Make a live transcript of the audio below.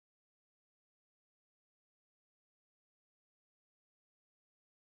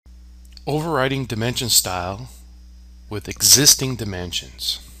Overriding dimension style with existing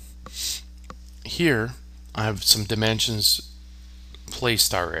dimensions. Here I have some dimensions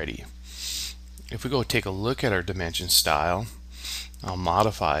placed already. If we go take a look at our dimension style, I'll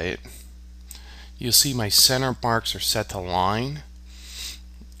modify it. You'll see my center marks are set to line,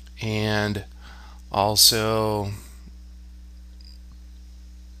 and also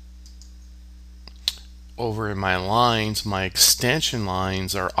over in my lines, my extension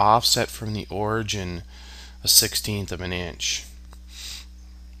lines are offset from the origin 1/16 of an inch.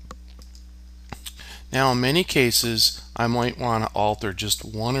 Now, in many cases, I might want to alter just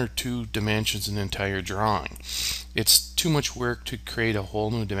one or two dimensions in the entire drawing. It's too much work to create a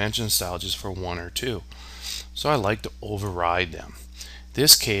whole new dimension style just for one or two. So I like to override them. In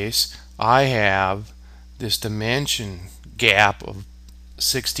this case, I have this dimension gap of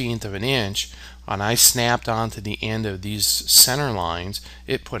 1/16 of an inch, and I snapped onto the end of these center lines.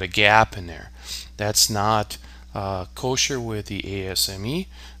 It put a gap in there. That's not kosher with the ASME.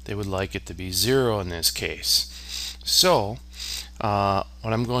 They would like it to be 0 in this case. So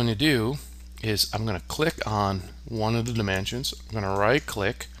what I'm going to do is I'm going to click on one of the dimensions. I'm going to right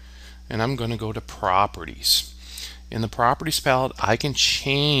click, and I'm going to go to Properties. In the Properties palette, I can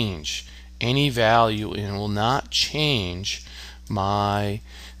change any value and it will not change my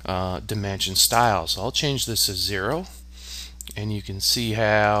dimension style. So I'll change this to 0, and you can see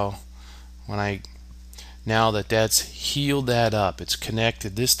how now that that's healed that up, it's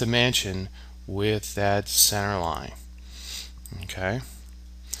connected this dimension with that center line. Okay,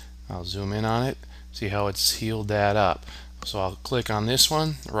 I'll zoom in on it, see how it's healed that up. So I'll click on this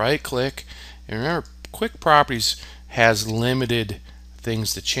one, right click, and remember, Quick Properties has limited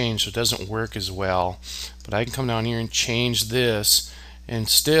things to change, so it doesn't work as well, but I can come down here and change this and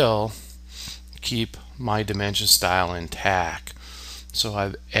still keep my dimension style intact. So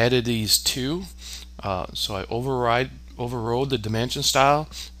I've added these two, so I overrode the dimension style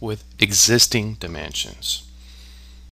with existing dimensions.